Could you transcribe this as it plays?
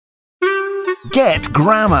Get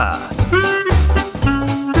grammar.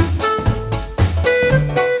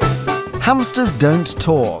 Hamsters don't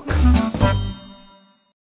talk.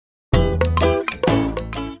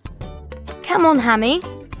 Come on, Hammy.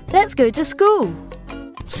 Let's go to school.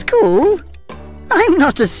 School? I'm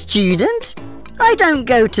not a student. I don't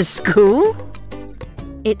go to school.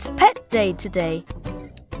 It's pet day today.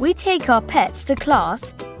 We take our pets to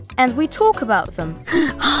class and we talk about them.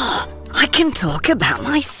 I can talk about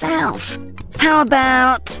myself. How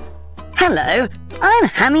about... Hello, I'm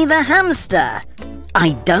Hammy the hamster.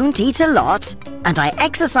 I don't eat a lot and I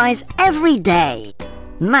exercise every day.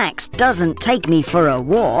 Max doesn't take me for a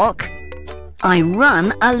walk. I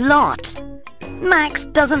run a lot. Max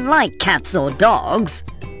doesn't like cats or dogs.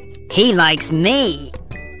 He likes me.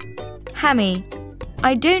 Hammy,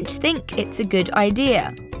 I don't think it's a good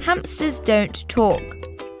idea. Hamsters don't talk.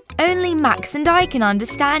 Only Max and I can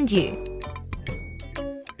understand you.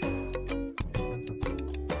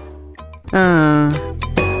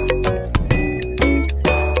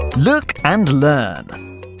 Look and learn.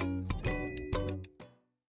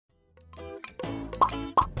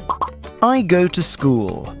 I go to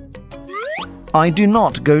school. I do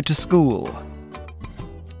not go to school.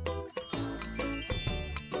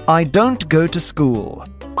 I don't go to school.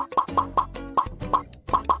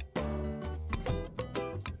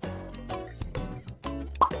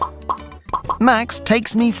 Max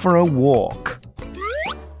takes me for a walk.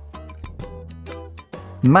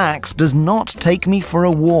 Max does not take me for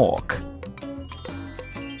a walk.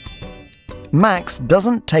 Max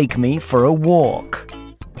doesn't take me for a walk.